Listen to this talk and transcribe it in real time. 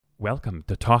Welcome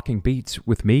to Talking Beats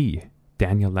with me,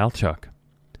 Daniel Lalchuk.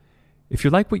 If you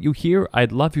like what you hear,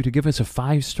 I'd love you to give us a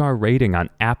 5-star rating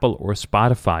on Apple or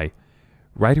Spotify.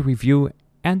 Write a review,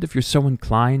 and if you're so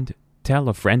inclined, tell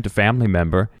a friend or family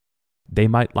member. They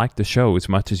might like the show as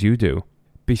much as you do.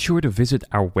 Be sure to visit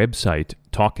our website,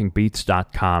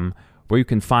 talkingbeats.com, where you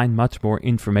can find much more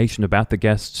information about the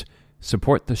guests,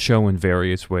 support the show in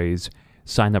various ways,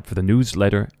 sign up for the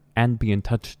newsletter, and be in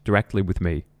touch directly with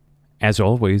me. As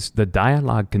always, the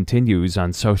dialogue continues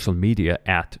on social media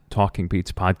at Talking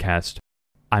Beats Podcast.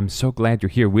 I'm so glad you're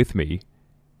here with me.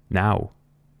 Now,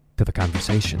 to the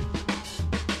conversation.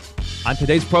 On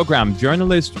today's program,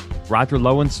 journalist Roger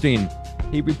Lowenstein.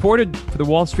 He reported for the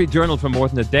Wall Street Journal for more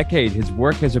than a decade. His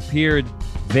work has appeared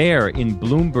there in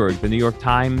Bloomberg, the New York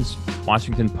Times,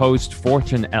 Washington Post,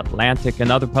 Fortune, Atlantic,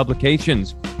 and other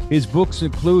publications. His books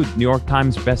include New York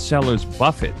Times bestsellers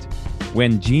Buffett,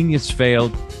 When Genius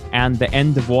Failed, and The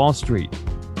End of Wall Street.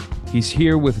 He's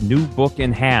here with a new book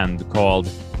in hand called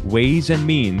Ways and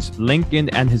Means, Lincoln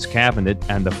and His Cabinet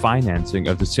and the Financing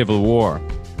of the Civil War.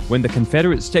 When the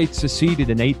Confederate States seceded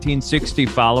in 1860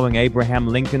 following Abraham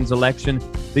Lincoln's election,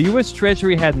 the U.S.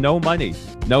 Treasury had no money,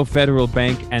 no federal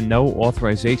bank, and no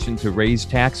authorization to raise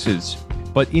taxes.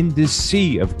 But in this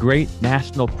sea of great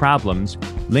national problems,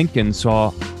 Lincoln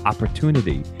saw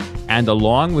opportunity, and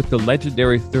along with the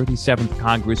legendary 37th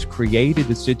Congress, created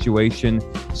a situation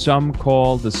some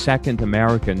call the Second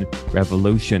American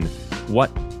Revolution.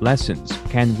 What lessons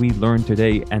can we learn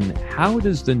today, and how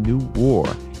does the new war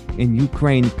in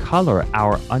Ukraine color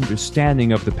our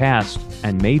understanding of the past,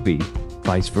 and maybe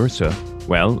vice versa?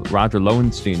 Well, Roger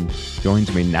Lowenstein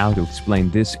joins me now to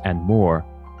explain this and more.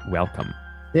 Welcome.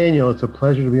 Daniel, it's a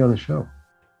pleasure to be on the show.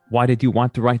 Why did you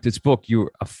want to write this book?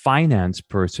 You're a finance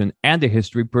person and a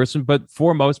history person, but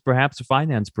foremost, perhaps a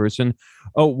finance person.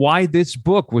 Why this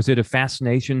book? Was it a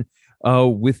fascination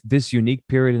with this unique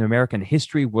period in American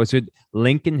history? Was it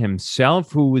Lincoln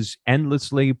himself who was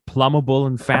endlessly plumbable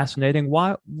and fascinating?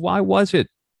 Why was it?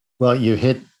 Well, you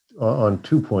hit on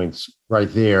 2 points right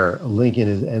there. Lincoln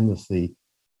is endlessly,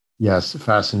 yes,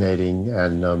 fascinating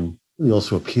and really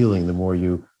also appealing the more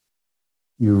you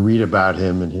read about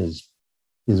him and his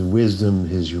wisdom,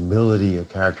 his humility, a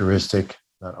characteristic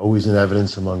not always in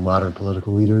evidence among modern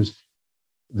political leaders.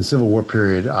 The Civil War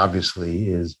period, obviously,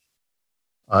 is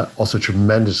also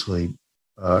tremendously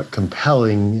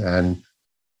compelling and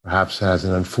perhaps has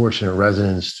an unfortunate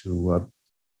resonance to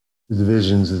the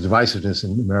divisions, the divisiveness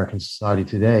in American society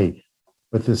today.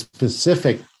 But the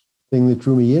specific thing that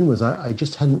drew me in was I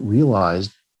just hadn't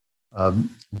realized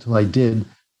until I did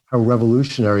how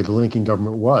revolutionary the Lincoln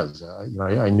government was.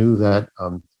 I knew that,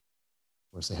 of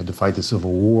course, they had to fight the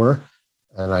Civil War,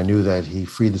 and I knew that he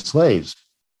freed the slaves.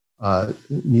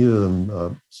 Neither of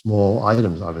them small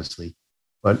items, obviously.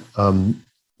 But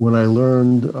when I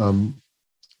learned,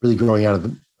 really growing out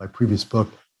of my previous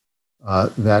book,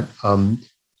 that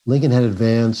Lincoln had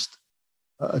advanced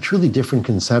a truly different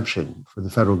conception for the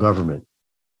federal government.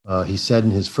 He said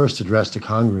in his first address to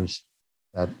Congress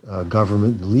that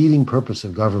government, the leading purpose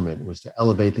of government was to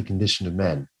elevate the condition of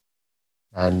men.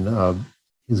 And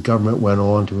his government went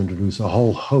on to introduce a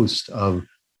whole host of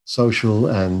social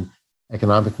and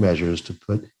economic measures to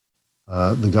put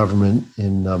the government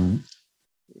in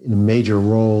a major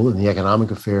role in the economic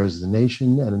affairs of the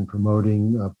nation and in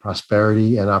promoting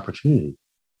prosperity and opportunity.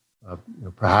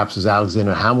 Perhaps as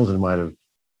Alexander Hamilton might have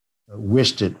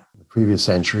wished it in the previous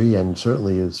century, and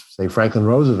certainly as, say, Franklin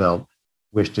Roosevelt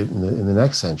wished it in the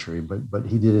next century, but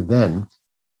he did it then.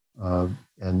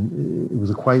 And it was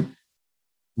a quite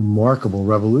remarkable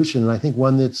revolution, and I think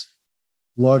one that's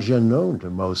largely unknown to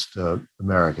most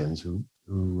Americans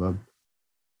who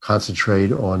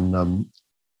concentrate on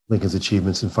Lincoln's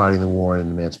achievements in fighting the war and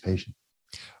emancipation.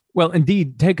 Well,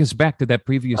 indeed, take us back to that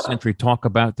previous century. Talk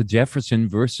about the Jefferson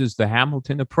versus the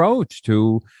Hamilton approach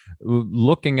to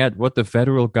looking at what the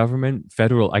federal government,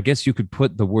 I guess you could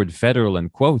put the word federal in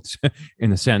quotes,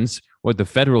 in a sense, what the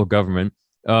federal government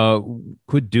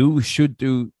could do, should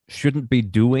do, shouldn't be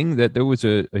doing, that there was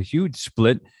a huge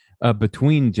split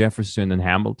between Jefferson and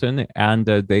Hamilton, and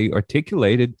they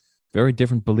articulated very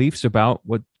different beliefs about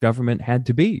what government had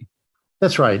to be.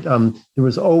 That's right. There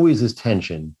was always this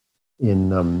tension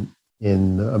in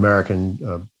the American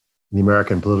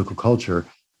political culture.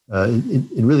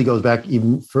 It really goes back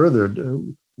even further.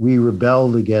 We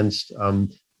rebelled against the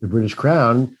British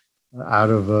Crown out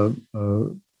of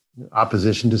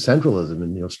opposition to centralism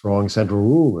and strong central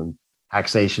rule and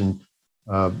taxation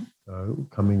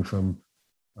coming from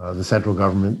the central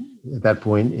government at that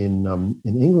point in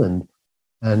England,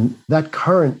 and that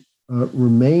current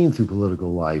remained through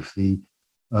political life. The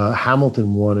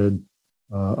Hamilton wanted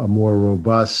a more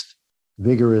robust,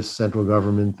 vigorous central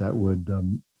government that would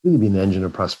really be an engine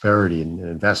of prosperity and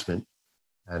investment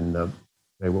and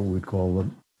what we would call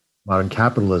modern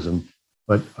capitalism.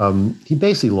 But he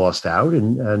basically lost out,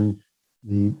 and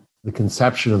the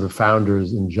conception of the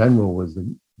founders in general was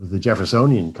the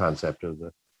Jeffersonian concept of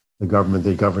the government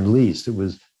that governed least.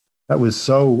 That was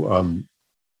so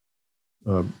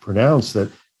pronounced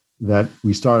that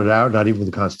we started out not even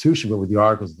with the Constitution, but with the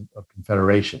Articles of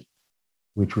Confederation,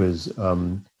 which was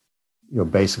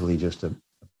basically just a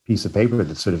piece of paper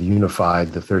that sort of unified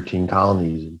the 13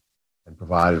 colonies and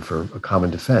provided for a common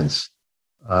defense.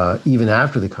 Even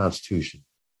after the Constitution,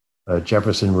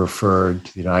 Jefferson referred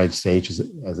to the United States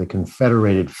as a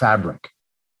confederated fabric.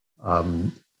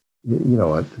 Not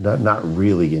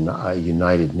really a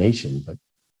united nation, but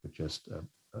just a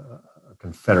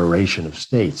confederation of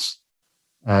states.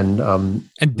 And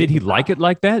did he like it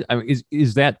like that? I mean,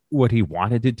 is that what he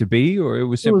wanted it to be, or it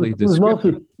was simply it was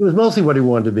mostly what he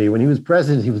wanted to be. When he was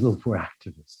president, he was a little more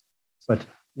activist. But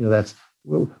that's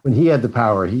when he had the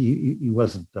power. He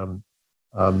wasn't. He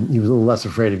was a little less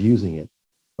afraid of using it.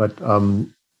 But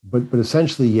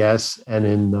essentially, yes.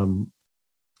 And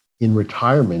in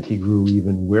retirement, he grew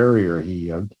even warier.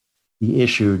 He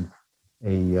issued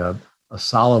a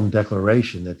solemn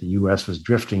declaration that the U.S. was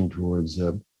drifting towards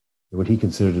what he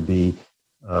considered to be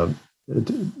a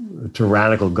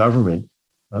tyrannical government,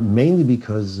 mainly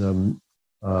because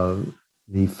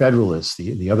the Federalists,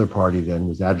 the other party then,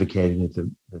 was advocating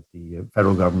that the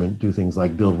federal government do things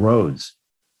like build roads,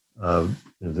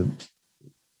 the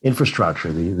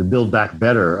infrastructure, the Build Back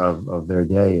Better of their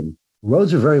day. And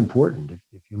roads are very important.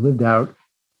 If you lived out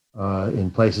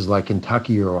in places like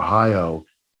Kentucky or Ohio,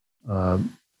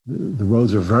 the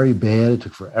roads are very bad. It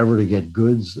took forever to get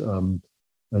goods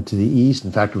to the east.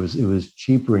 In fact, it was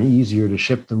cheaper and easier to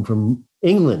ship them from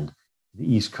England, the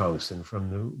East Coast, and from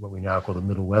what we now call the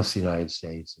Middle West of the United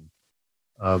States.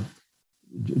 And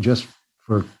just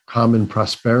for common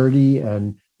prosperity,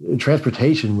 and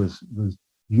transportation was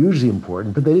hugely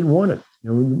important, but they didn't want it.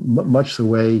 Much the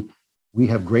way we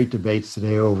have great debates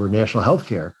today over national health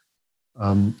care.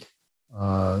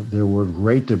 There were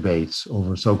great debates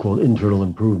over so-called internal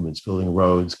improvements, building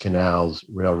roads, canals,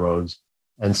 railroads,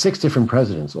 and 6 different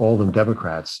presidents, all of them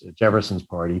Democrats, Jefferson's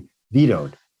party,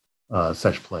 vetoed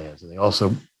such plans. And they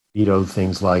also vetoed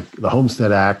things like the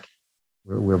Homestead Act,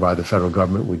 whereby the federal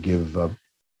government would give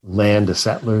land to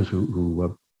settlers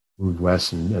who moved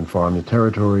west and farmed the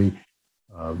territory.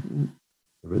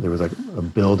 There was like a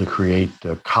bill to create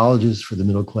colleges for the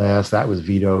middle class. That was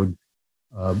vetoed.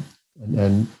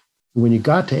 And when you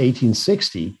got to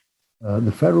 1860,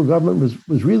 the federal government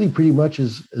was really pretty much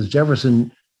as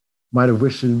Jefferson might have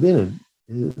wished it had been.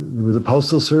 There was a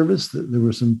postal service. There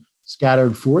were some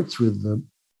scattered forts with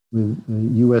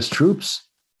U.S. troops,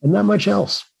 and not much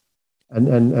else. And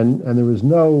there was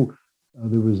no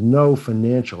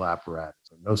financial apparatus,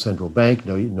 no central bank,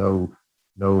 no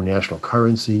national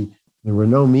currency. There were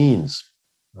no means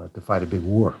to fight a big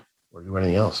war or do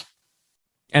anything else.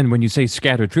 And when you say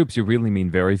scattered troops, you really mean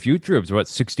very few troops. What,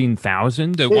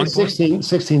 16,000 at one point?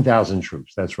 16,000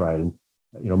 troops. That's right. And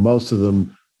most of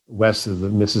them west of the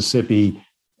Mississippi,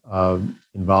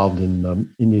 involved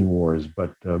in Indian wars,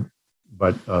 but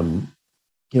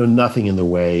nothing in the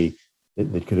way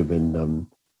that could have been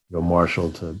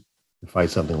marshaled to fight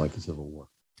something like the Civil War.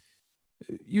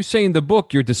 You say in the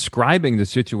book you're describing the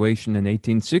situation in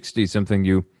 1860, something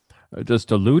you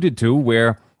just alluded to,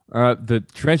 where the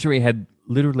Treasury had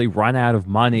literally run out of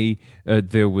money.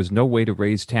 There was no way to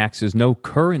raise taxes, no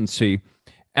currency.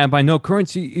 And by no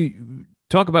currency,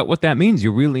 talk about what that means.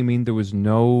 You really mean there was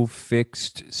no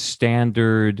fixed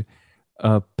standard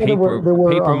paper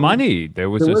money. There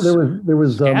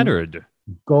was scattered.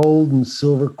 Gold and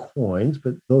silver coins,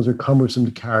 but those are cumbersome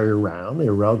to carry around. They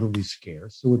were relatively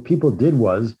scarce. So what people did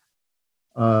was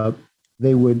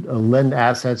they would lend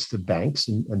assets to banks,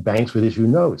 and banks would issue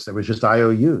notes. That was just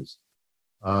IOUs.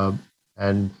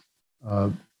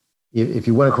 If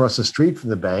you went across the street from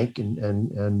the bank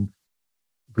and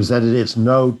presented its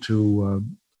note to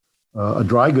a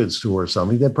dry goods store or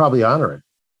something, they'd probably honor it.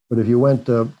 But if you went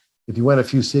a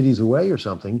few cities away or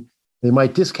something, they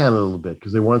might discount it a little bit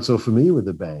because they weren't so familiar with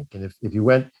the bank. And if you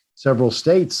went several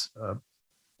states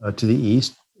to the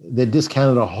east, they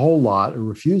discounted a whole lot or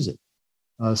refuse it.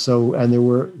 And there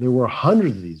were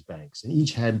hundreds of these banks, and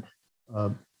each had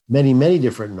many, many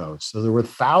different notes. So there were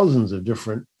thousands of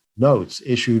different notes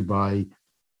issued by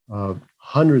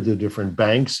hundreds of different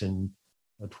banks in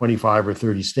 25 or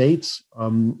 30 states.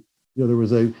 There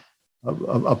was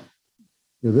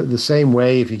the same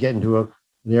way if you get into an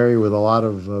area with a lot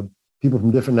of people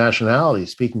from different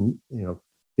nationalities speaking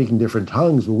different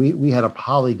tongues. Well, we had a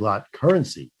polyglot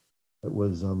currency that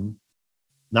was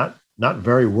not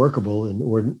very workable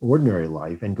in ordinary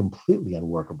life and completely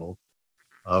unworkable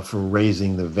for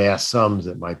raising the vast sums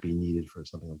that might be needed for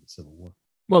something like the Civil War.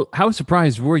 Well, how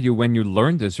surprised were you when you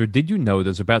learned this, or did you know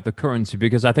this about the currency?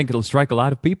 Because I think it'll strike a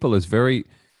lot of people as very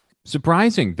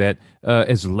surprising that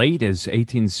as late as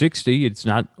 1860, it's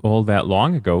not all that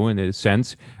long ago in a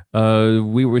sense,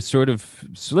 we were sort of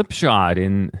slipshod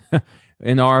in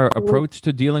in our approach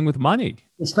to dealing with money.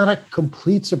 It's not a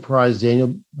complete surprise,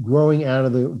 Daniel, growing out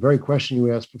of the very question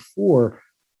you asked before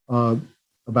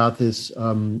about this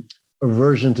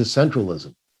aversion to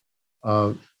centralism.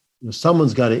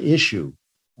 Someone's got to issue,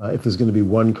 if there's going to be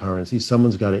one currency,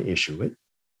 someone's got to issue it.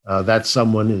 That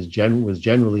someone was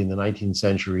generally in the 19th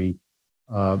century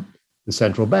the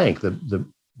central bank,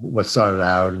 what started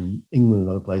out in England and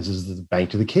other places as the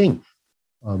Bank to the King.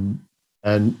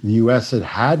 And the U.S.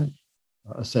 had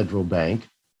a central bank,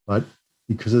 but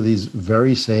because of these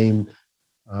very same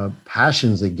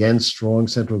passions against strong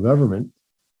central government,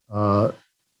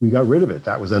 we got rid of it.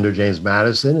 That was under James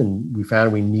Madison, and we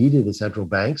found we needed a central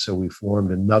bank, so we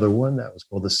formed another one that was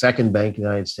called the Second Bank of the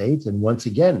United States. And once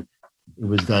again, it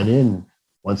was done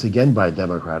once again by a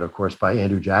Democrat, of course, by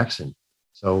Andrew Jackson.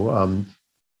 So,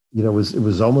 it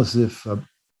was almost as if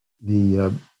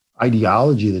the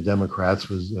ideology of the Democrats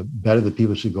was better that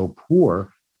people should go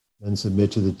poor than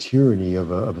submit to the tyranny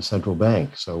of a central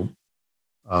bank. So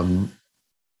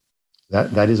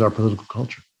that is our political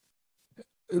culture.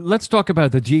 Let's talk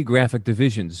about the geographic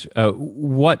divisions,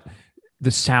 what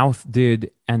the South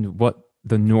did and what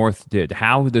the North did,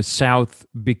 how the South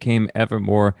became ever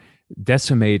more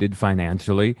decimated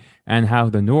financially and how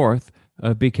the North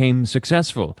became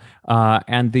successful.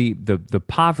 And the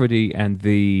poverty and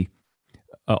the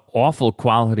awful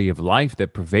quality of life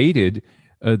that pervaded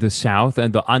the South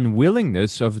and the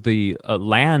unwillingness of the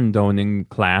land-owning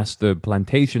class, the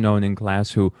plantation-owning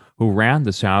class who ran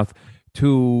the South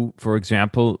to, for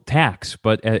example, tax.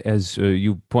 But as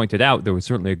you pointed out, there was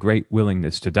certainly a great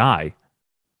willingness to die.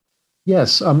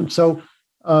 Yes. So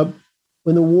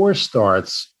when the war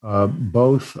starts,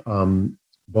 both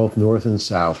North and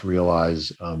South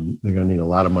realize they're going to need a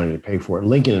lot of money to pay for it.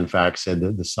 Lincoln, in fact, said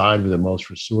that the side with the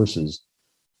most resources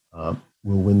will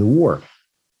win the war.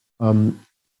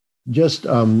 Just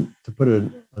to put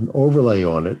an overlay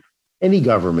on it, any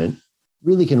government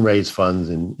really can raise funds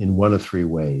in one of three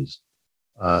ways.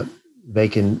 They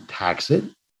can tax it,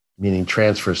 meaning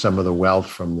transfer some of the wealth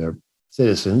from their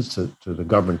citizens to the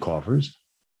government coffers.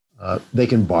 They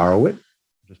can borrow it,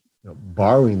 just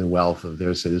borrowing the wealth of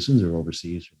their citizens or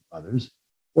overseas from others,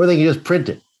 or they can just print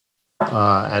it.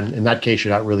 And in that case,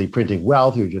 you're not really printing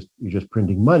wealth; you're just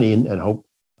printing money and hope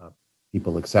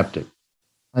people accept it.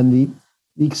 And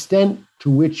the extent to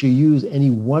which you use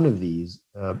any one of these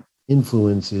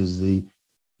influences the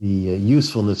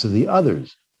usefulness of the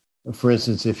others. For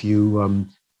instance, if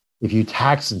you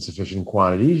tax in sufficient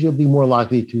quantities, you'll be more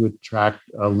likely to attract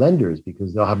lenders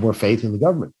because they'll have more faith in the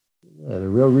government. There are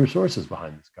real resources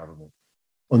behind this government.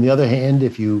 On the other hand,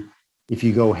 if you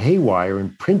go haywire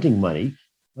in printing money,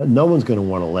 no one's going to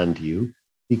want to lend to you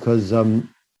because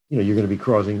you're going to be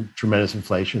causing tremendous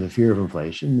inflation, the fear of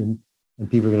inflation, and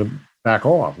people are going to back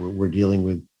off. We're dealing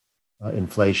with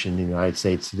inflation in the United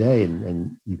States today,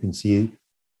 and you can see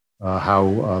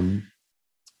how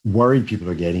worried people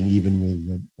are getting, even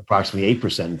with approximately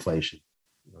 8% inflation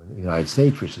in the United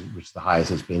States, which is the highest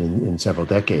it's been in several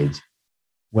decades.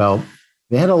 Well,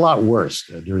 they had a lot worse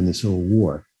during the Civil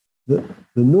War. The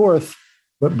North,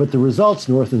 but the results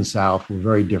North and South were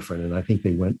very different, and I think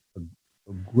they went a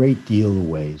great deal of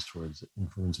ways towards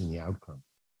influencing the outcome.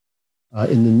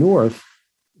 In the North,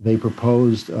 they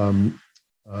proposed,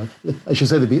 I should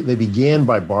say they began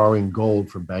by borrowing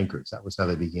gold from bankers. That was how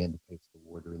they began to pay for the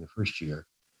war during the first year.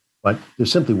 But there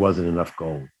simply wasn't enough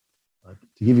gold.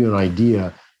 To give you an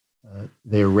idea,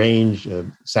 they arranged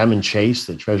Salmon Chase,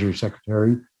 the Treasury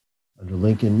Secretary under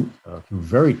Lincoln, through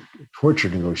very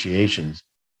tortured negotiations,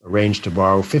 arranged to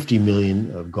borrow $50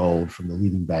 million of gold from the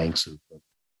leading banks of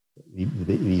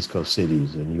the East Coast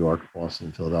cities, New York, Boston,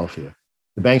 and Philadelphia.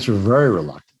 The banks were very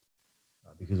reluctant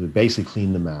because it would basically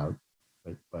clean them out.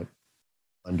 But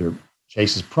under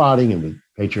Chase's prodding and with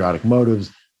patriotic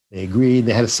motives, they agreed.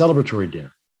 They had a celebratory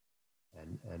dinner.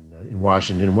 And in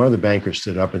Washington, one of the bankers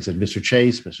stood up and said, "Mr.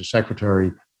 Chase, Mr.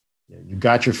 Secretary, you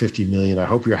got your $50 million. I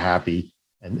hope you're happy.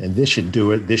 And this should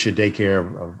do it. This should take care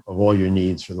of all your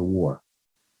needs for the war."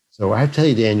 So I have to tell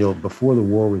you, Daniel, before the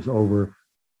war was over,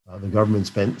 the government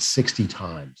spent 60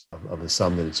 times of the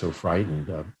sum that had so frightened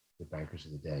the bankers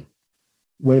of the day.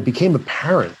 When it became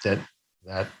apparent that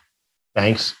that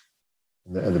banks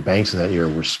and the banks in that era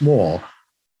were small,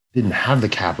 didn't have the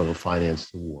capital to finance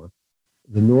the war.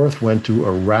 The North went to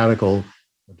a radical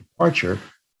departure.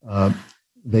 Uh,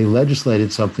 they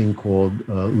legislated something called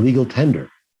legal tender,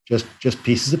 just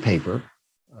pieces of paper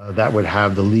that would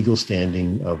have the legal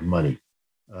standing of money.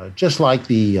 Just like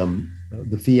the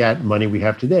fiat money we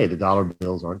have today, the dollar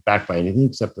bills aren't backed by anything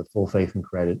except the full faith and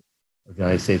credit of the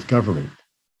United States government.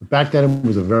 But back then, it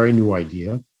was a very new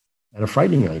idea and a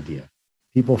frightening idea.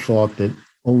 People thought that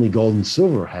only gold and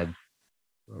silver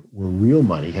were real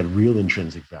money, had real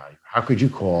intrinsic value. How could you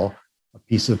call a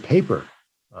piece of paper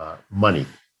money?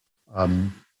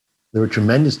 There were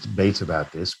tremendous debates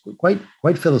about this, quite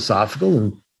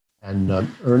philosophical and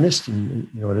earnest, and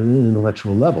at an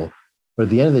intellectual level. But at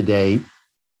the end of the day,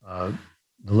 the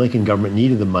Lincoln government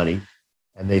needed the money,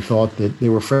 and they thought that they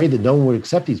were afraid that no one would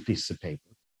accept these pieces of paper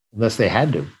unless they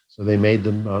had to. So they made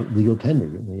them legal tender,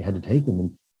 and they had to take them.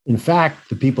 And in fact,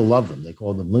 the people loved them. They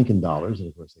called them Lincoln dollars, and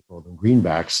of course, they called them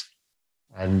greenbacks.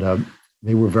 And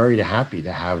they were very happy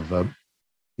to have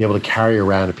be able to carry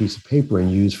around a piece of paper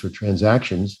and use for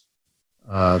transactions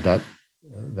that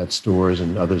stores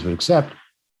and others would accept.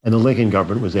 And the Lincoln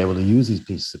government was able to use these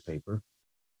pieces of paper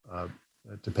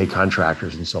to pay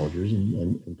contractors and soldiers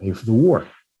and pay for the war.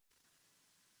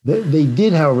 They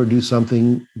did, however, do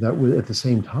something that was at the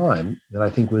same time that I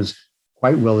think was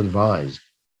quite well advised.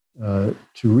 To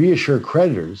reassure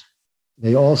creditors,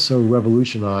 they also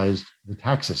revolutionized the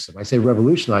tax system. I say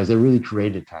revolutionized, they really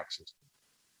created a tax system.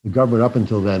 The government up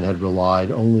until then had relied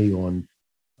only on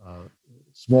a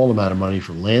small amount of money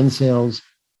from land sales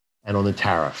and on the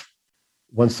tariff.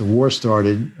 Once the war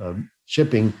started,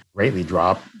 shipping greatly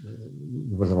dropped.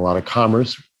 There wasn't a lot of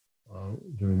commerce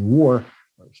during the war,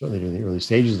 certainly during the early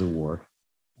stages of the war.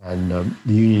 And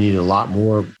the Union needed a lot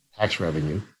more tax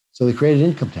revenue. So they created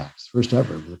income tax, first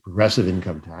ever, the progressive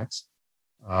income tax.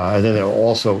 And then there were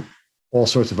also all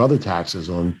sorts of other taxes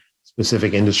on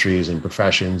specific industries and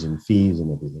professions and fees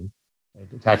and everything.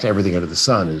 They tax everything under the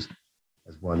sun, as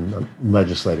one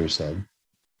legislator said.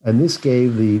 And this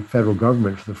gave the federal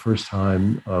government, for the first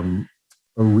time,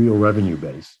 a real revenue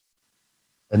base.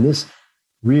 And this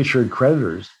reassured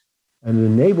creditors and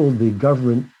enabled the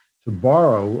government to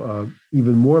borrow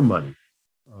even more money,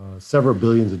 several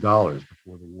billions of dollars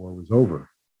before the war was over,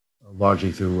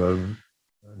 largely through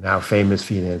now famous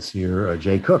financier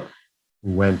Jay Cooke,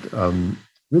 who went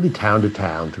really town to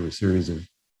town through a series of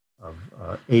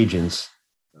agents.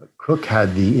 Cooke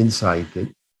had the insight that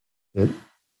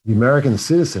the American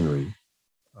citizenry,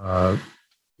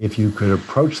 if you could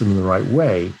approach them in the right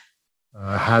way,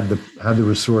 had the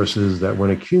resources that,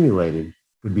 when accumulated,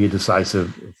 would be a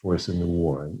decisive force in the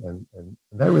war. And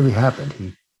that really happened.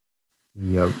 He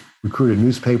recruited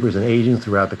newspapers and agents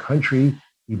throughout the country.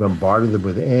 He bombarded them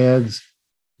with ads.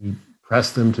 He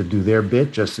pressed them to do their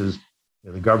bit, just as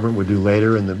the government would do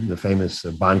later in the famous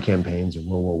bond campaigns of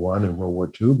World War I and World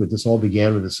War II. But this all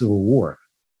began with the Civil War.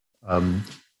 And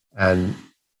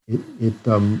it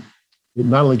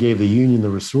not only gave the Union the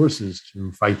resources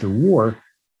to fight the war,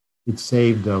 it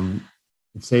saved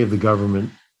the government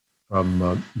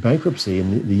from bankruptcy.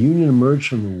 And the Union emerged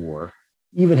from the war,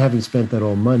 even having spent that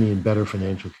all money, in better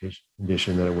financial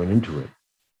condition than it went into it,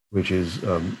 which is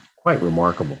quite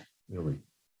remarkable, really.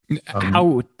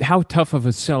 How tough of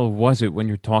a sell was it when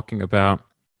you're talking about,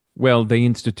 well, they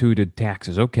instituted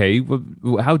taxes? Okay, well,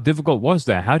 how difficult was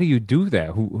that? How do you do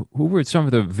that? Who were some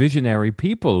of the visionary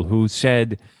people who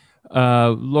said,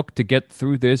 look, to get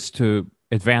through this, to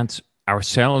advance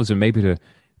ourselves and maybe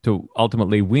to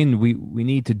ultimately win, we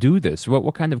need to do this?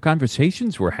 What kind of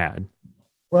conversations were had?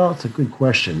 Well, it's a good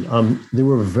question. There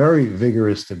were very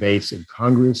vigorous debates in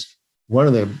Congress. One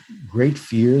of the great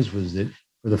fears was that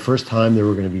for the first time, there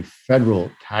were going to be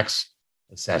federal tax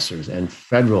assessors and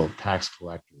federal tax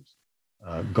collectors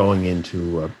going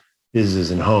into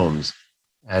businesses and homes.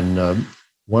 And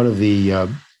one of the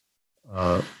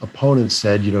opponents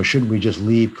said, shouldn't we just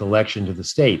leave collection to the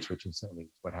states, which is something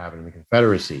what happened in the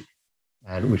Confederacy,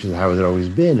 and which is how it had always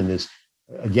been. And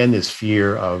this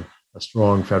fear of a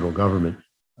strong federal government.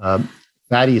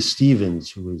 Thaddeus Stevens,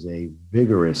 who was a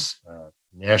vigorous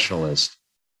nationalist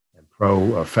and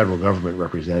pro-federal government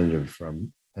representative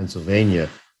from Pennsylvania,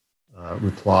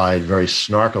 replied very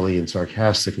snarkily and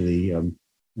sarcastically,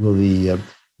 will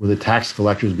the tax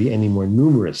collectors be any more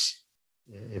numerous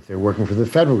if they're working for the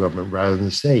federal government rather than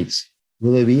the states?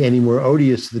 Will they be any more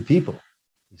odious to the people?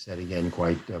 He said again,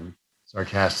 quite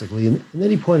sarcastically. And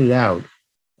then he pointed out,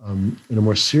 in a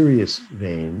more serious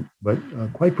vein, but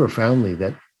quite profoundly,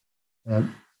 that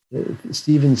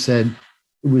Stevens said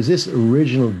it was this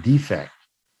original defect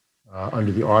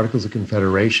under the Articles of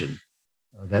Confederation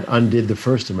that undid the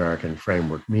first American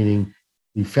framework, meaning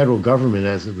the federal government,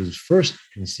 as it was first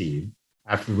conceived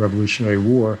after the Revolutionary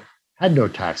War, had no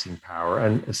taxing power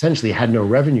and essentially had no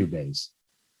revenue base.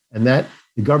 And that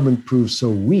the government proved so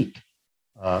weak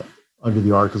under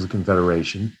the Articles of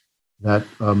Confederation that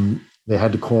they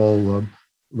had to call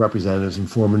representatives and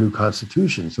form a new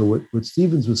constitution. So what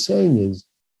Stevens was saying is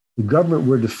the government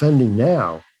we're defending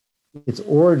now, its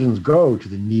origins go to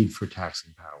the need for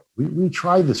taxing power. We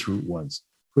tried this route once,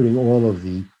 putting all of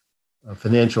the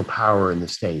financial power in the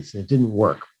states, and it didn't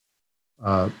work.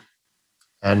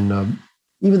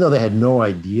 Even though they had no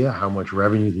idea how much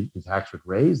revenue the tax would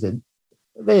raise,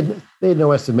 they had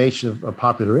no estimation of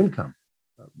popular income,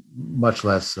 much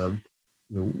less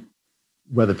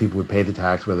whether people would pay the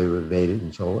tax, whether they would evade it,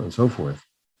 and so on and so forth.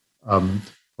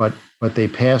 But they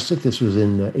passed it. This was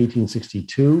in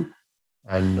 1862,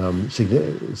 and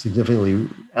significantly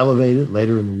elevated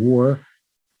later in the war.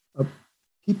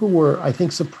 People were, I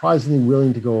think, surprisingly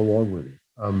willing to go along with it.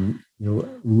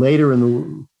 Later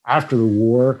after the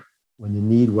war, when the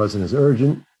need wasn't as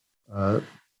urgent,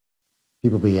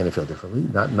 people began to feel differently.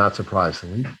 Not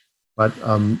surprisingly, but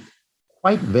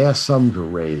quite vast sums were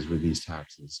raised with these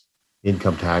taxes,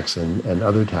 income tax and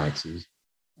other taxes,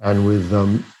 and with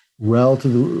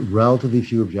relatively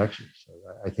few objections. So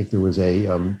I think there was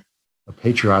a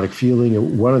patriotic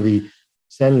feeling. One of the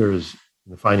senators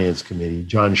in the Finance Committee,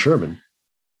 John Sherman,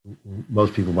 who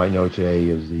most people might know today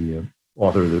as the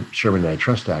author of the Sherman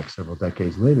Antitrust Act several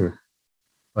decades later,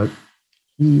 but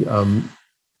he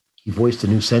voiced a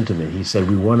new sentiment. He said,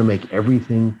 we want to make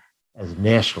everything as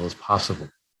national as possible.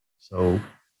 So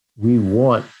we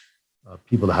want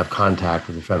people to have contact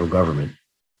with the federal government.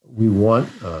 We want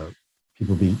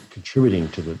people to be contributing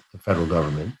to the federal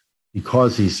government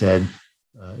because, he said,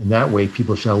 in that way,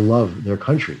 people shall love their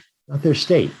country, not their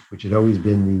state, which had always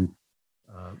been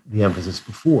the emphasis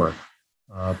before,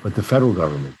 but the federal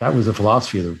government. That was the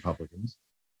philosophy of the Republicans.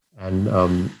 And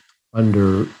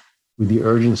with the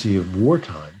urgency of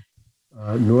wartime,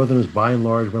 Northerners by and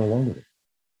large went along with it.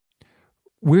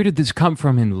 Where did this come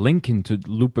from in Lincoln, to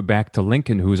loop it back to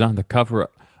Lincoln, who's on the cover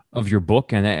of your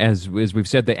book, and as we've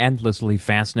said, the endlessly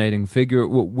fascinating figure?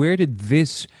 Where did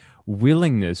this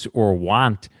willingness or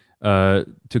want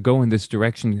to go in this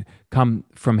direction come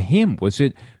from him? Was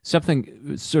it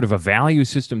something, sort of a value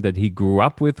system that he grew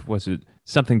up with? Was it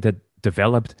something that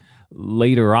developed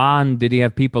later on? Did he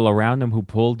have people around him who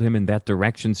pulled him in that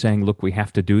direction, saying, look, we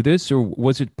have to do this? Or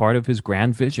was it part of his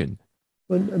grand vision?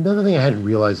 Well, another thing I hadn't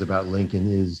realized about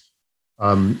Lincoln is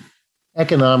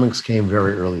economics came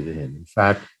very early to him. In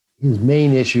fact, his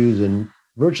main issues and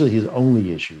virtually his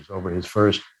only issues over his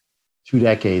first 2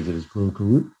 decades of his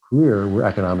political career were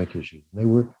economic issues. They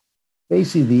were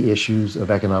basically the issues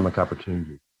of economic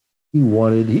opportunity. He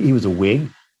was a Whig.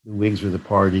 The Whigs were the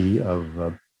party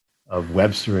of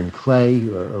Webster and Clay,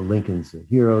 Lincoln's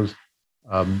heroes.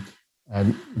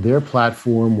 And their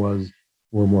platform was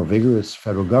for a more vigorous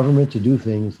federal government to do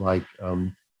things like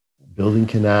building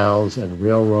canals and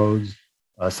railroads,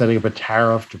 setting up a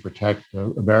tariff to protect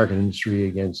American industry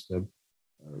against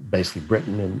basically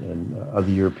Britain and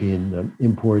other European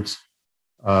imports,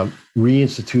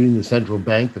 reinstituting the central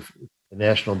bank, the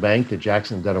national bank that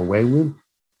Jackson had done away with.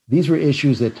 These were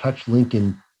issues that touched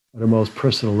Lincoln at a most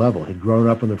personal level. He'd grown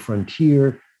up on the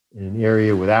frontier in an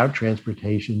area without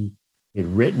transportation. He'd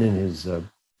written in his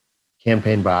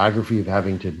campaign biography of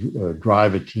having to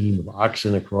drive a team of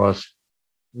oxen across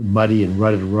muddy and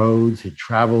rutted roads. He'd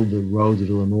traveled the roads of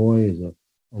Illinois as a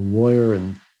lawyer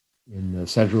in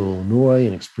central Illinois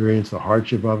and experienced the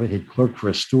hardship of it. He'd clerked for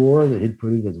a store that he'd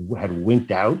put it as had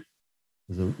winked out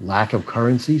as a lack of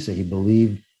currency. So he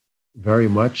believed very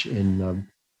much in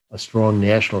a strong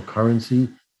national currency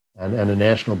and a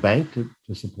national bank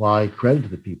to supply credit to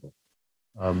the people.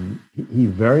 He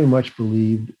very much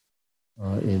believed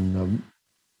in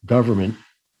government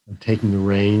taking the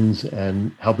reins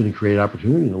and helping to create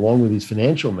opportunity. And along with these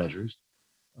financial measures,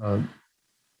 the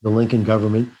Lincoln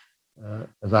government,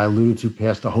 as I alluded to,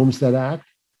 passed the Homestead Act,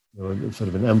 sort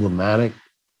of an emblematic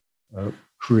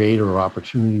creator or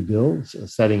opportunity bill,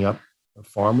 setting up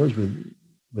farmers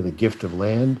with a gift of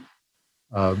land.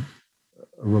 A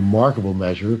remarkable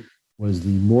measure was the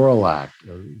Morrill Act,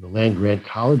 the Land Grant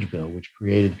College Bill, which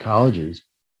created colleges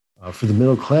for the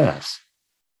middle class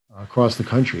across the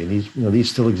country, and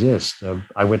these still exist.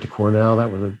 I went to Cornell;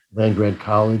 that was a land grant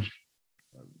college.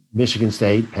 Michigan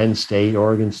State, Penn State,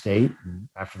 Oregon State, and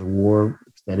after the war,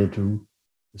 extended to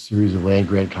a series of land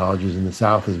grant colleges in the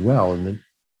South as well. And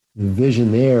the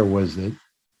vision there was that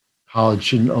college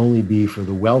shouldn't only be for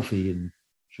the wealthy and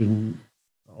shouldn't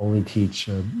only teach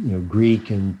Greek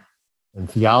and and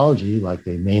theology, like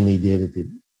they mainly did at the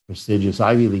prestigious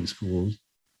Ivy League schools,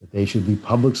 that they should be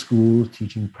public schools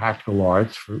teaching practical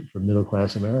arts for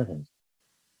middle-class Americans.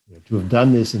 To have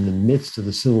done this in the midst of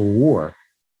the Civil War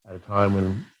at a time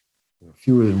when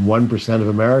fewer than 1% of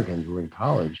Americans were in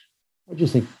college, I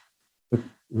just think a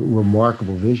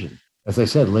remarkable vision. As I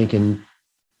said, Lincoln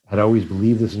had always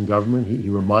believed this in government. He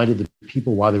reminded the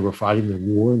people why they were fighting the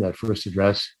war in that first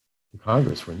address to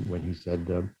Congress when he said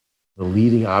the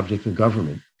leading object of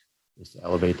government is to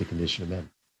elevate the condition of men.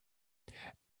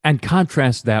 And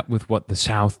contrast that with what the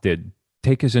South did.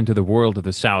 Take us into the world of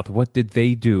the South. What did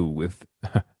they do with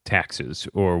taxes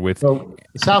or with? So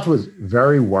the South was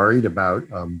very worried about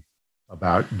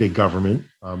big government.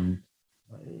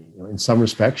 In some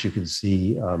respects, you can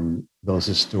see those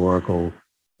historical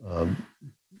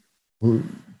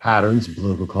patterns,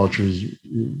 political cultures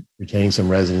retaining some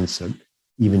resonance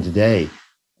even today.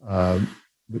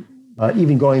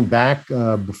 Even going back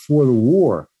before the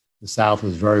war, the South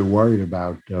was very worried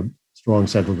about strong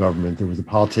central government. There was a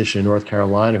politician in North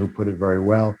Carolina who put it very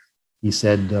well. He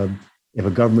said, if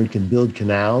a government can build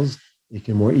canals, it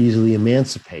can more easily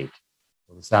emancipate.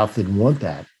 Well, the South didn't want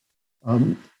that.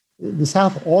 The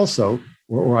South also,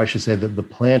 or I should say that the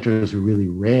planters who really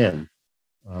ran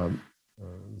the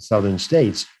southern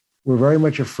states were very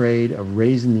much afraid of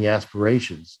raising the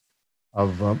aspirations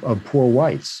of poor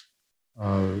whites.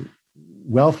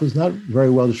 Wealth was not very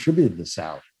well distributed in the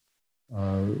South.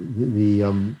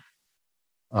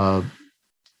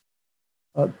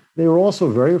 They were also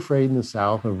very afraid in the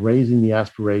South of raising the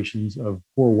aspirations of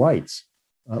poor whites.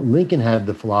 Lincoln had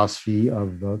the philosophy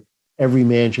of every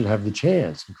man should have the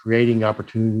chance, and creating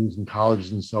opportunities in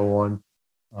colleges and so on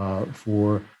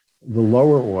for the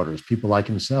lower orders, people like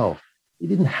himself. He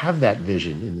didn't have that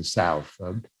vision in the South.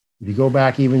 If you go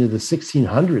back even to the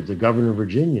 1600s, the governor of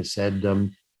Virginia said,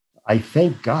 I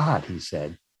thank God, he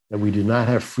said, that we do not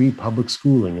have free public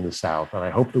schooling in the South, and I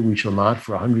hope that we shall not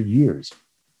for 100 years.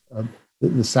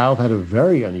 The South had a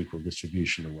very unequal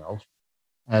distribution of wealth,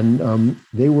 and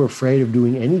they were afraid of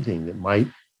doing anything that might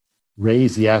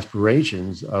raise the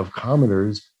aspirations of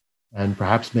commoners and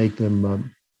perhaps make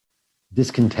them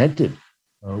discontented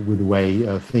with the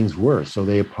way things were. So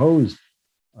they opposed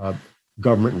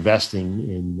government investing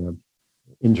in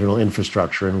internal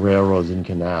infrastructure and railroads and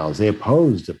canals. They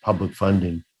opposed public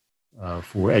funding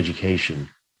for education.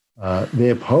 They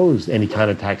opposed any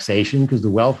kind of taxation because the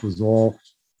wealth was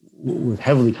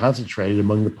heavily concentrated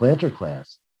among the planter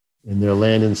class in their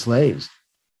land and slaves.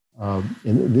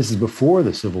 And this is before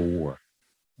the Civil War.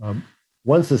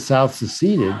 Once the South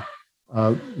seceded,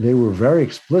 they were very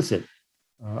explicit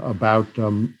about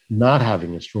not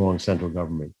having a strong central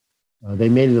government. They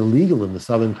made it illegal in the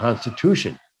Southern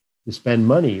Constitution to spend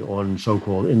money on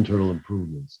so-called internal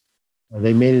improvements.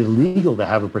 They made it illegal to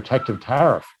have a protective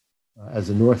tariff, as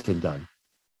the North had done.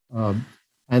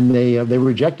 And they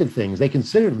rejected things. They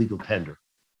considered legal tender.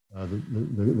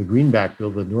 The Greenback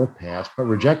bill the North passed, but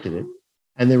rejected it.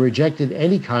 And they rejected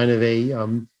any kind of a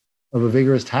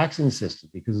vigorous taxing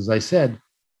system because, as I said,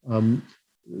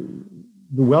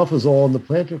 the wealth was all in the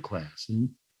planter class, and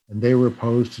they were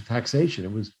opposed to taxation.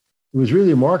 It was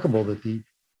really remarkable that the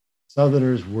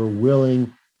Southerners were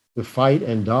willing to fight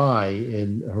and die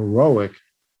in heroic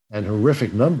and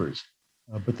horrific numbers,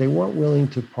 but they weren't willing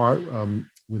to part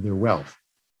with their wealth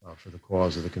for the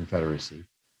cause of the Confederacy.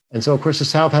 And so, of course, the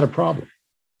South had a problem.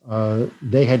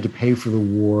 They had to pay for the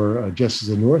war just as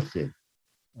the North did.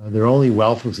 Their only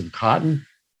wealth was in cotton.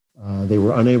 They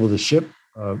were unable to ship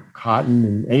cotton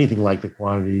in anything like the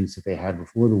quantities that they had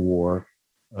before the war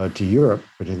to Europe,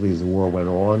 particularly as the war went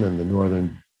on and the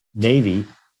Northern Navy,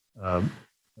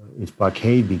 its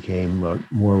blockade became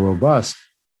more robust.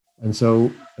 And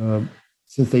so,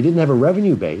 since they didn't have a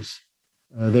revenue base,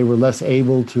 they were less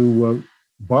able to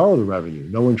borrow the revenue.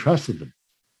 No one trusted them.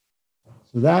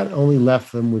 So that only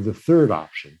left them with the third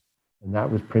option, and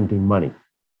that was printing money.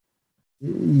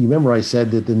 You remember I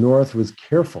said that the North was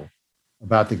careful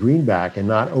about the greenback and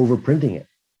not overprinting it.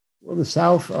 Well, the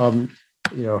South,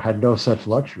 had no such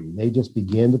luxury. They just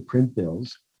began to print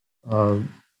bills.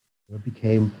 It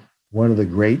became one of the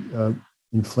great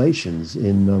inflations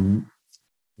in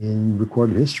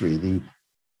recorded history.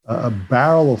 A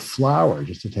barrel of flour,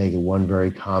 just to take one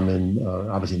very common,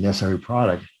 obviously necessary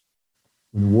product,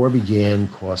 when the war began,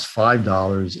 cost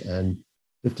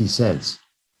 $5.50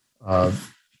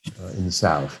 in the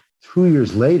South. 2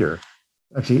 years later,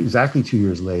 actually exactly 2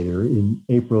 years later, in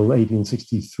April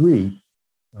 1863,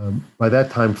 by that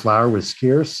time flour was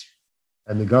scarce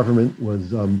and the government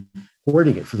was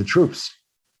hoarding it for the troops.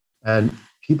 And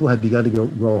people had begun to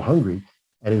grow hungry.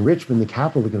 And in Richmond, the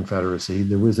capital of the Confederacy,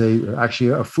 there was actually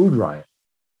a food riot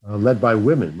led by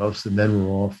women. Most of the men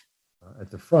were off at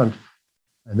the front,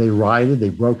 and they rioted. They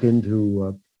broke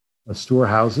into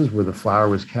storehouses where the flour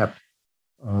was kept.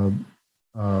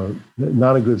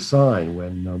 Not a good sign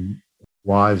when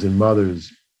wives and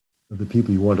mothers of the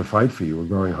people you want to fight for you were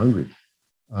growing hungry.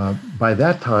 By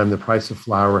that time, the price of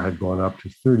flour had gone up to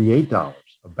 $38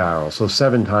 a barrel, so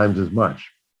 7 times as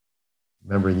much.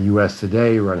 Remember, in the U.S.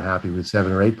 today, we're unhappy with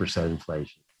 7 or 8%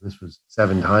 inflation. This was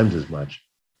 7 times as much.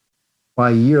 By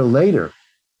a year later,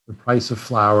 the price of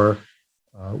flour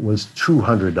was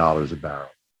 $200 a barrel.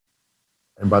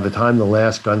 And by the time the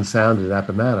last gun sounded at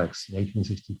Appomattox in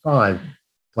 1865,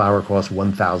 flour cost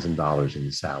 $1,000 in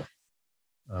the South.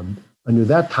 Under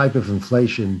that type of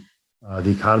inflation, the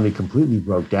economy completely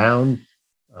broke down.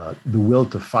 The will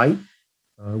to fight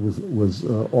was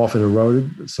often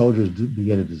eroded. Soldiers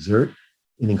began to desert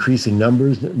in increasing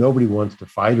numbers. Nobody wants to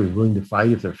fight or is willing to fight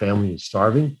if their family is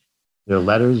starving. Their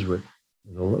letters were,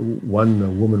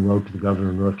 one woman wrote to the governor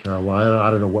of North Carolina, "I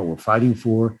don't know what we're fighting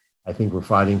for. I think we're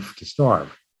fighting to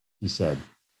starve," he said.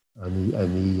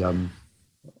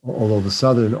 Although the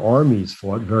Southern armies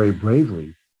fought very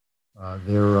bravely,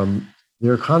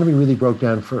 their economy really broke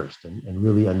down first and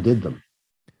really undid them.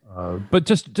 But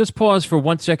just pause for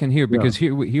 1 second here, because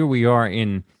here we are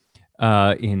in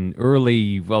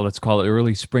early, well, let's call it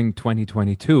early spring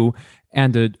 2022,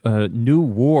 and a new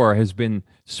war has been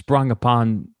sprung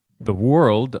upon the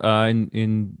world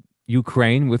in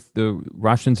Ukraine with the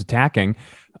Russians attacking.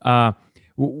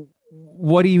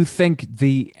 What do you think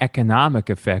the economic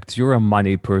effects? You're a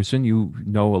money person. You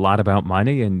know a lot about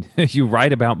money, and you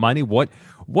write about money. What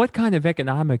kind of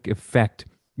economic effect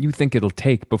you think it'll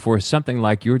take before something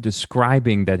like you're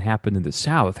describing that happened in the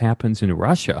South happens in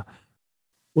Russia?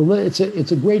 Well, it's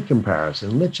a great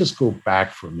comparison. Let's just go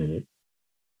back for a minute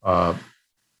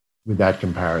with that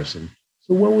comparison.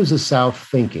 So, what was the South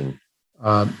thinking?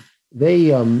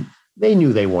 They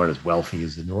knew they weren't as wealthy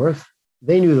as the North.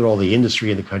 They knew that all the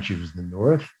industry in the country was in the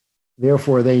North.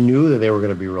 Therefore, they knew that they were going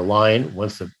to be reliant.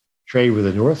 Once the trade with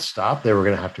the North stopped, they were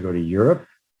going to have to go to Europe.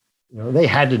 They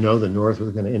had to know the North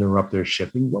was going to interrupt their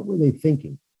shipping. What were they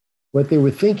thinking? What they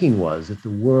were thinking was that the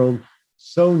world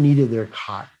so needed their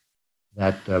cotton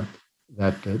that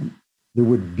there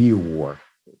would be a war.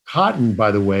 Cotton,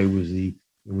 by the way, was the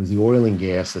oil and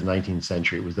gas of the 19th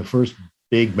century. It was the first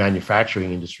big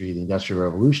manufacturing industry, the Industrial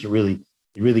Revolution.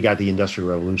 It really got the Industrial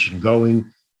Revolution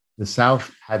going. The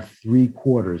South had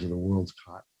 3/4 of the world's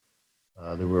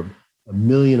cotton. There were 1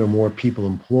 million or more people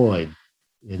employed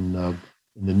in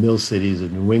the mill cities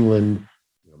of New England,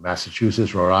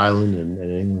 Massachusetts, Rhode Island, and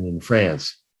England and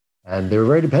France. And they were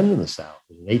very dependent on the South.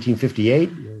 In 1858,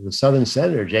 the Southern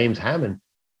Senator, James Hammond,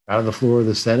 got on the floor of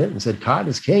the Senate and said, "Cotton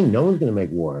is king. No one's going to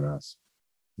make war on us."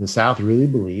 And the South really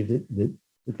believed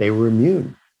that they were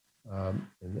immune.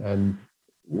 And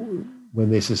when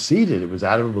they seceded, it was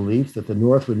out of a belief that the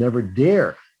North would never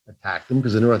dare attack them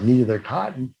because the North needed their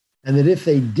cotton. And that if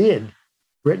they did,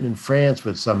 Britain and France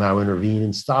would somehow intervene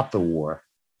and stop the war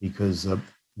because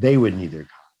they would need their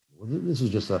cotton. Well, this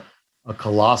was just a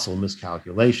colossal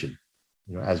miscalculation,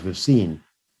 as we've seen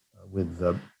with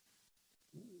the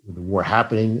war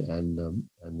happening and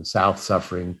the South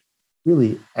suffering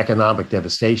really economic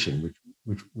devastation,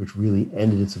 which really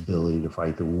ended its ability to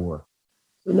fight the war.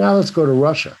 So now let's go to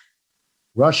Russia.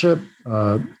 Russia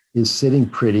is sitting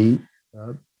pretty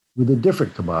with a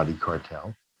different commodity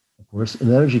cartel, of course,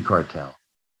 an energy cartel.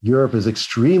 Europe is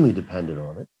extremely dependent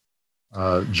on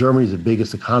it. Germany is the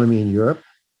biggest economy in Europe.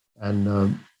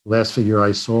 And last figure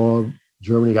I saw,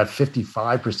 Germany got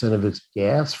 55% of its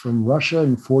gas from Russia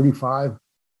and 45%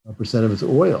 of its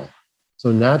oil.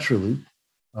 So naturally,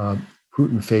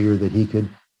 Putin figured that he could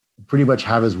pretty much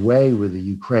have his way with the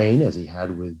Ukraine, as he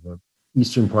had with the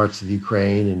eastern parts of the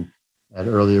Ukraine and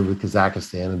earlier with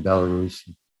Kazakhstan and Belarus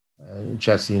and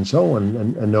Chechnya and so on,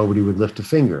 and nobody would lift a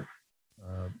finger.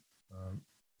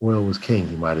 Oil was king,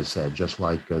 he might have said, just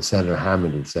like Senator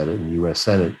Hammond had said it in the U.S.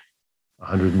 Senate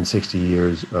 160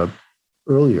 years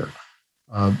earlier.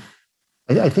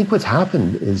 I think what's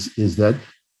happened is that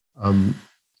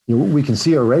we can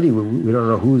see already, we don't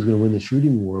know who's going to win the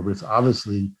shooting war, but it's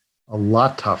obviously a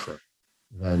lot tougher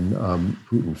than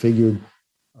Putin figured.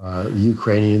 The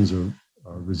Ukrainians are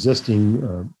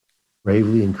resisting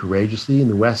bravely and courageously, and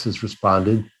the West has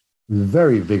responded with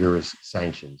very vigorous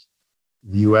sanctions.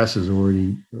 The U.S. has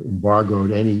already embargoed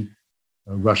any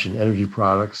Russian energy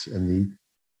products, and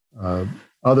the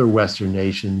other Western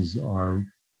nations are,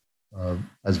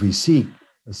 as we speak,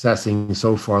 assessing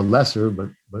so far lesser,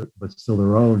 but still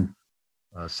their own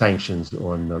sanctions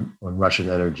on Russian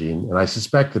energy. And I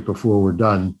suspect that before we're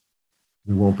done,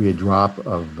 there won't be a drop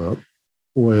of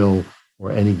oil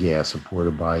or any gas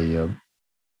imported by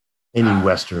any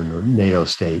Western or NATO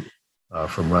state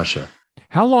from Russia.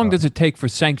 How long does it take for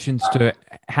sanctions to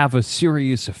have a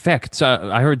serious effect?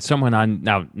 I heard someone on,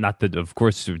 now, not that, of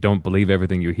course, you don't believe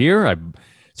everything you hear. I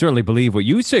certainly believe what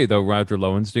you say, though, Roger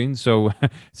Lowenstein.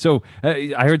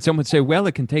 I heard someone say, well,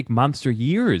 it can take months or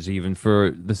years even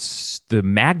for the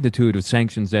magnitude of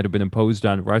sanctions that have been imposed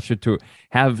on Russia to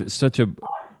have such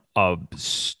a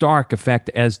stark effect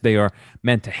as they are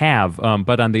meant to have.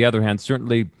 But on the other hand,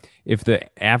 certainly if the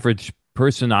average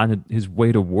person on his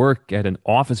way to work at an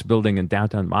office building in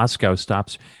downtown Moscow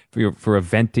stops for a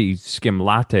venti skim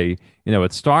latte, at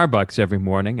Starbucks every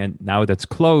morning, and now that's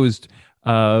closed,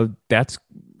 that's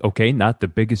okay, not the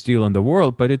biggest deal in the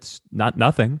world, but it's not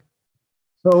nothing.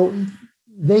 So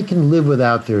they can live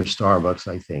without their Starbucks,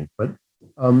 I think. But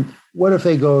what if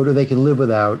they can live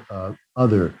without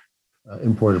other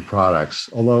imported products?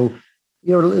 Although,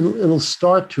 it'll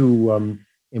start to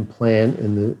implant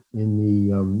in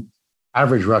the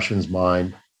average Russian's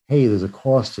mind, hey, there's a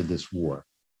cost to this war.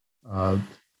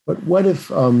 But what if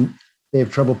they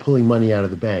have trouble pulling money out of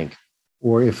the bank?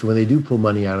 Or if when they do pull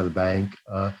money out of the bank,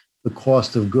 the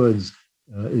cost of goods,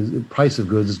 the price of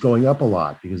goods is going up a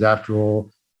lot, because after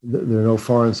all, there are no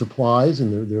foreign supplies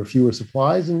and there are fewer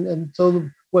supplies. And so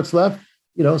what's left,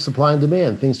 supply and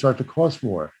demand, things start to cost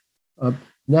more.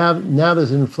 Now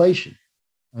there's inflation,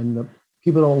 and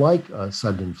people don't like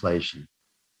sudden inflation.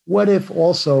 What if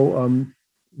also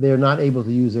they're not able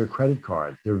to use their credit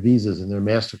cards, their Visas and their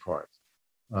MasterCards,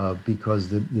 because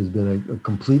there's been a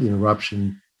complete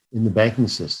interruption in the banking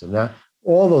system? Now,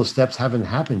 all those steps haven't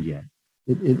happened yet.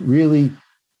 It really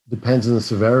depends on the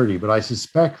severity, but I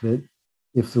suspect that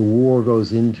if the war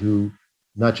goes into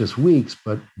not just weeks,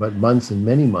 but months and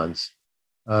many months,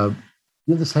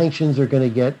 the sanctions are going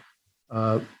to get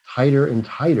tighter and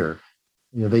tighter.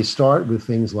 They start with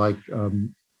things like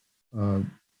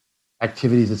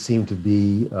activities that seem to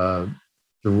be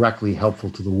directly helpful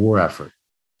to the war effort.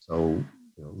 So,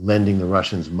 lending the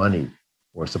Russians money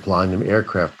or supplying them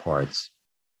aircraft parts.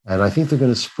 And I think they're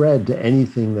going to spread to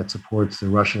anything that supports the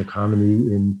Russian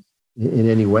economy in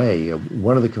any way.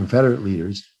 One of the Confederate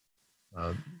leaders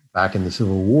back in the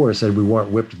Civil War said we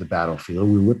weren't whipped in the battlefield,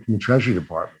 we were whipped in the Treasury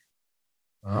Department.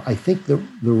 I think that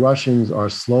the Russians are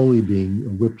slowly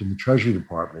being whipped in the Treasury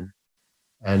Department.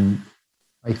 And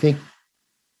I think,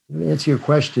 to answer your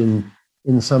question,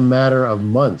 in some matter of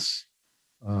months,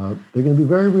 there are going to be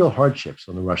very real hardships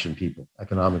on the Russian people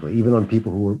economically, even on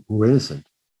people who were innocent.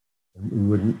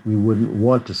 And we wouldn't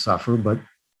want to suffer, but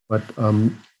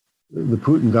the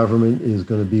Putin government is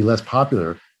going to be less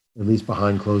popular, at least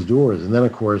behind closed doors. And then,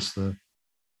 of course, the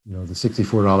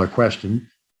 $64 question,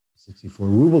 64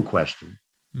 ruble question,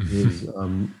 is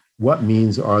what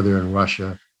means are there in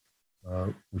Russia,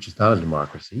 which is not a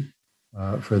democracy,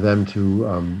 for them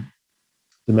to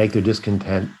make their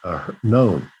discontent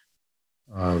known.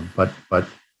 But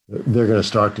they're going to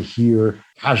start to hear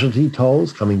casualty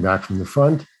tolls coming back from the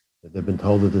front. That they've been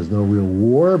told that there's no real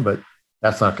war, but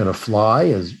that's not going to fly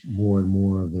as more and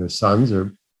more of their sons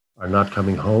are not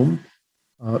coming home.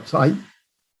 So I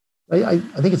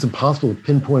think it's impossible to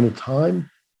pinpoint a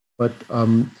time, but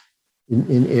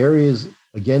in areas,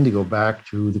 again, to go back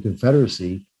to the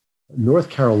Confederacy,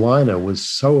 North Carolina was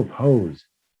so opposed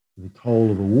to the toll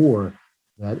of the war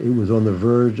that it was on the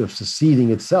verge of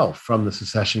seceding itself from the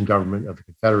secession government of the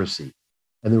Confederacy.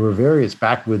 And there were various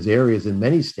backwoods areas in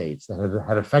many states that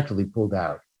had effectively pulled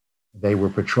out. They were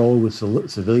patrolled with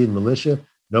civilian militia.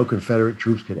 No Confederate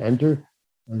troops could enter.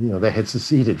 And, they had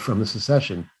seceded from the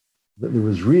secession. There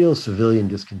was real civilian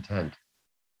discontent.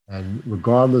 And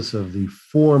regardless of the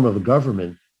form of the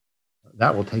government,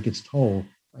 that will take its toll.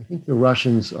 I think the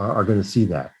Russians are going to see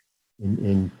that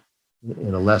in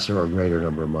a lesser or greater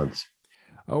number of months.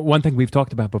 One thing we've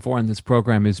talked about before on this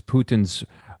program is Putin's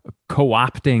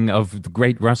co-opting of the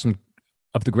great Russian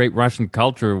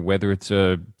culture, whether it's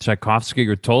Tchaikovsky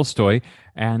or Tolstoy,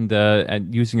 and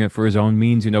using it for his own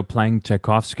means. Playing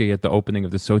Tchaikovsky at the opening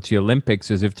of the Sochi Olympics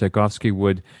as if Tchaikovsky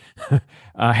would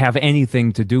have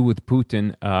anything to do with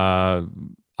Putin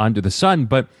under the sun.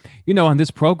 But on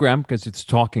this program, because it's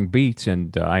Talking Beats,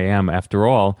 and I am, after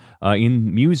all,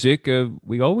 in music,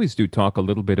 we always do talk a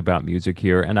little bit about music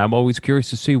here, and I'm always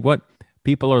curious to see what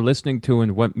people are listening to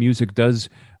and what music does.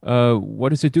 What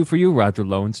does it do for you, Roger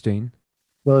Lowenstein?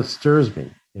 Well, it stirs me.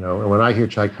 And when I hear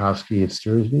Tchaikovsky, it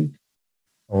stirs me.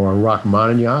 Or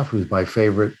Rachmaninoff, who's my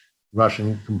favorite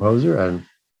Russian composer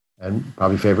and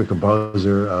probably favorite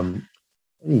composer,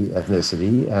 any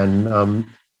ethnicity. And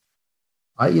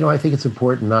I think it's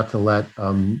important not to let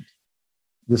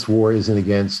this war isn't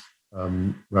against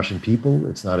Russian people.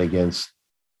 It's not against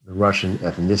the Russian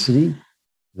ethnicity.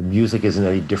 The music isn't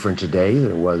any different today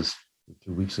than it was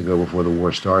 2 weeks ago before the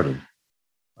war started.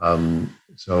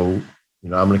 So, I'm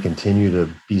going to continue to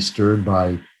be stirred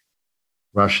by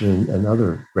Russian and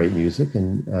other great music,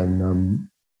 and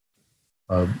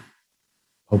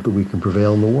hope that we can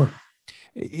prevail in the war.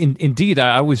 Indeed,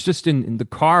 I was just in the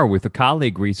car with a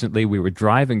colleague recently. We were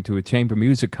driving to a chamber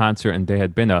music concert, and there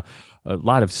had been a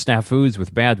lot of snafus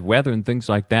with bad weather and things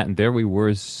like that. And there we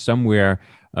were somewhere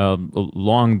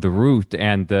along the route,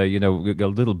 and a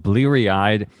little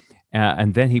bleary-eyed.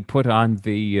 And then he put on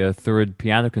the third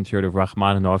piano concerto of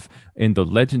Rachmaninoff in the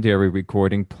legendary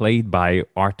recording played by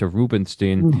Arthur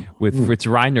Rubinstein with Fritz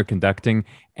Reiner conducting.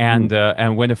 And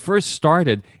when it first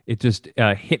started, it just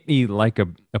hit me like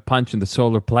a punch in the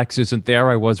solar plexus. And there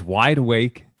I was, wide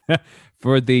awake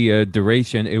for the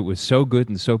duration. It was so good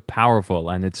and so powerful,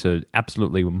 and it's a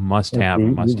absolutely must-have,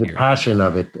 must-hear. The passion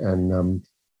of it, and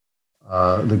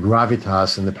the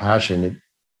gravitas and the passion.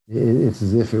 It's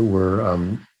as if it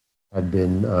were had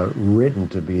been written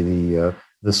to be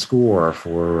the score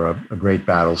for a great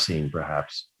battle scene,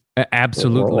 perhaps.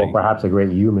 Absolutely, or perhaps a great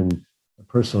human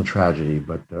personal tragedy,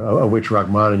 but of which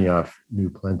Rachmaninoff knew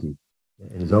plenty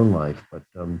in his own life. But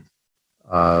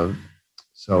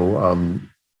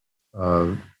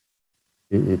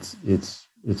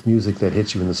it's music that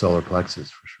hits you in the solar plexus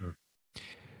for sure.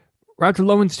 Roger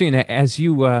Lowenstein, as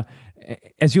you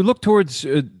look towards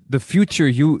the future,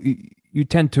 you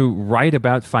tend to write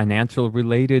about financial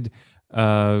related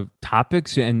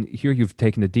topics, and here you've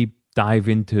taken a deep dive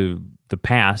into the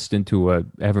past, into a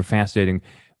ever fascinating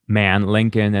man,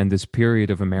 Lincoln, and this period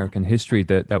of American history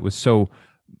that was so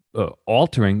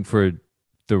altering for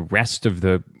the rest of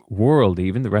the world,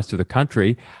 even the rest of the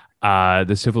country,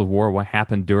 the Civil War, what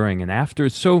happened during and after.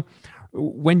 So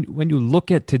when you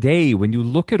look at today, when you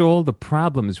look at all the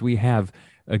problems we have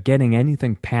getting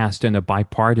anything passed in a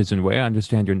bipartisan way, I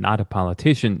understand you're not a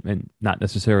politician and not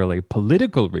necessarily a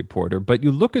political reporter, but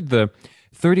you look at the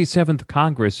 37th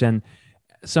Congress and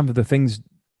some of the things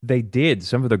they did,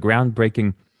 some of the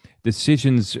groundbreaking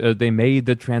decisions they made,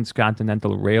 the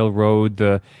Transcontinental Railroad,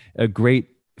 the great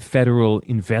federal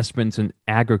investments in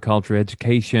agriculture,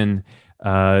 education,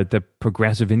 the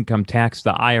progressive income tax,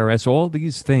 the IRS, all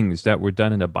these things that were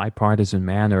done in a bipartisan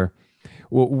manner.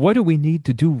 What do we need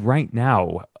to do right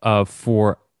now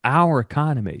for our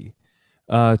economy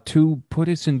to put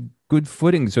us in good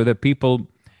footing so that people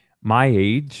my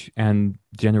age and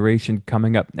generation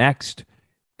coming up next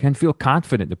can feel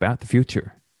confident about the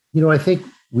future? I think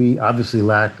we obviously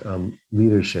lack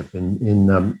leadership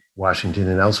in Washington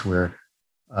and elsewhere.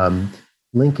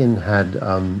 Lincoln had,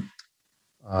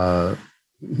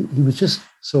 he was just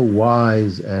so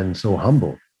wise and so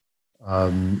humble.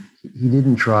 He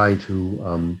didn't try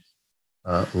to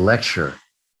lecture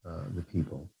the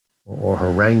people or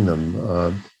harangue them.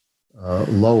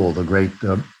 Lowell, the great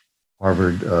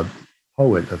Harvard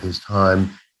poet of his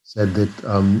time, said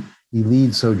that he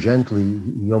leads so gently,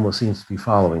 he almost seems to be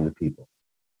following the people.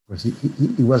 Of course,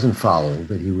 he wasn't following,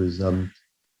 but he was a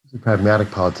pragmatic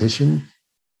politician.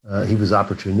 He was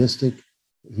opportunistic.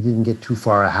 He didn't get too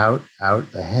far out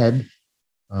ahead,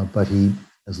 but he,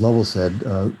 as Lowell said,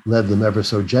 led them ever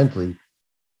so gently.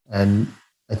 And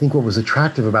I think what was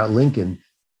attractive about Lincoln,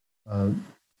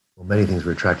 many things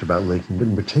were attractive about Lincoln, but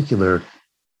in particular,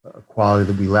 a quality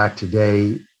that we lack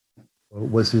today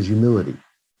was his humility.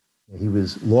 He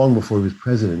was, long before he was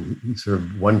president, he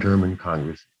served one term in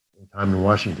Congress, a time in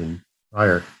Washington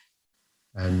prior,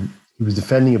 and he was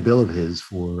defending a bill of his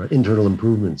for internal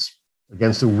improvements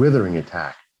against a withering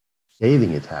attack,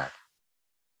 scathing attack.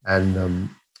 And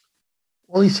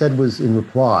all he said was, in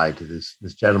reply to this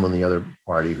gentleman in the other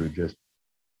party who just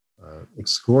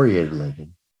excoriated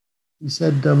Lincoln, he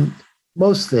said,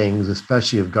 most things,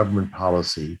 especially of government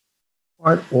policy,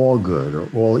 aren't all good or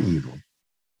all evil.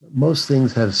 Most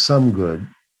things have some good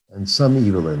and some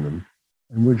evil in them,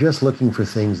 and we're just looking for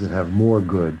things that have more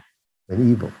good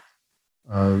than evil.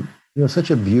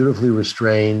 Such a beautifully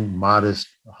restrained, modest,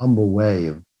 humble way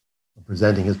of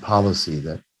presenting his policy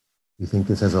that we think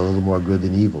this has a little more good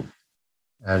than evil.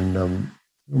 And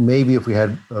maybe if we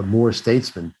had more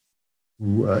statesmen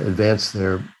who advanced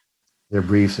their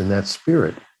briefs in that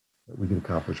spirit, that we could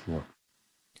accomplish more.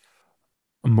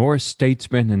 More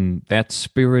statesmen in that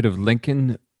spirit of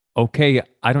Lincoln. Okay,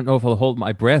 I don't know if I'll hold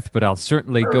my breath, but I'll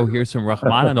certainly go hear some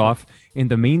Rachmaninoff in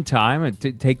the meantime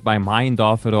and take my mind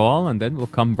off it all, and then we'll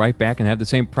come right back and have the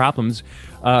same problems.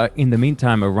 In the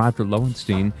meantime, Roger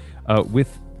Lowenstein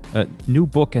with new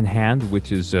book in hand,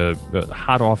 which is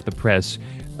hot off the press.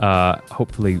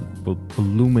 Hopefully will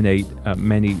illuminate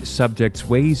many subjects,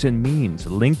 ways and means,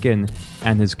 Lincoln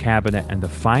and his cabinet and the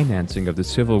financing of the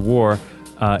Civil War.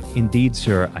 Indeed,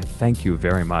 sir, I thank you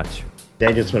very much.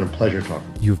 Daniel, it's been a pleasure talking.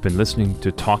 You've been listening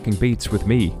to Talking Beats with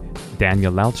me,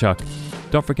 Daniel Lalchuk.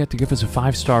 Don't forget to give us a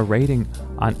 5-star rating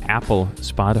on Apple,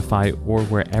 Spotify, or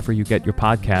wherever you get your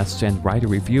podcasts, and write a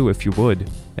review if you would.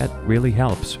 That really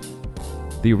helps.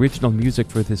 The original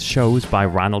music for this show is by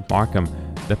Ronald Markham.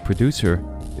 The producer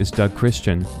is Doug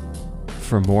Christian.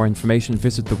 For more information,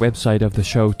 visit the website of the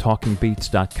show,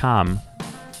 talkingbeats.com.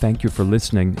 Thank you for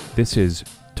listening. This is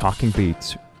Talking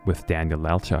Beats with Daniel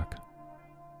Lalchuk.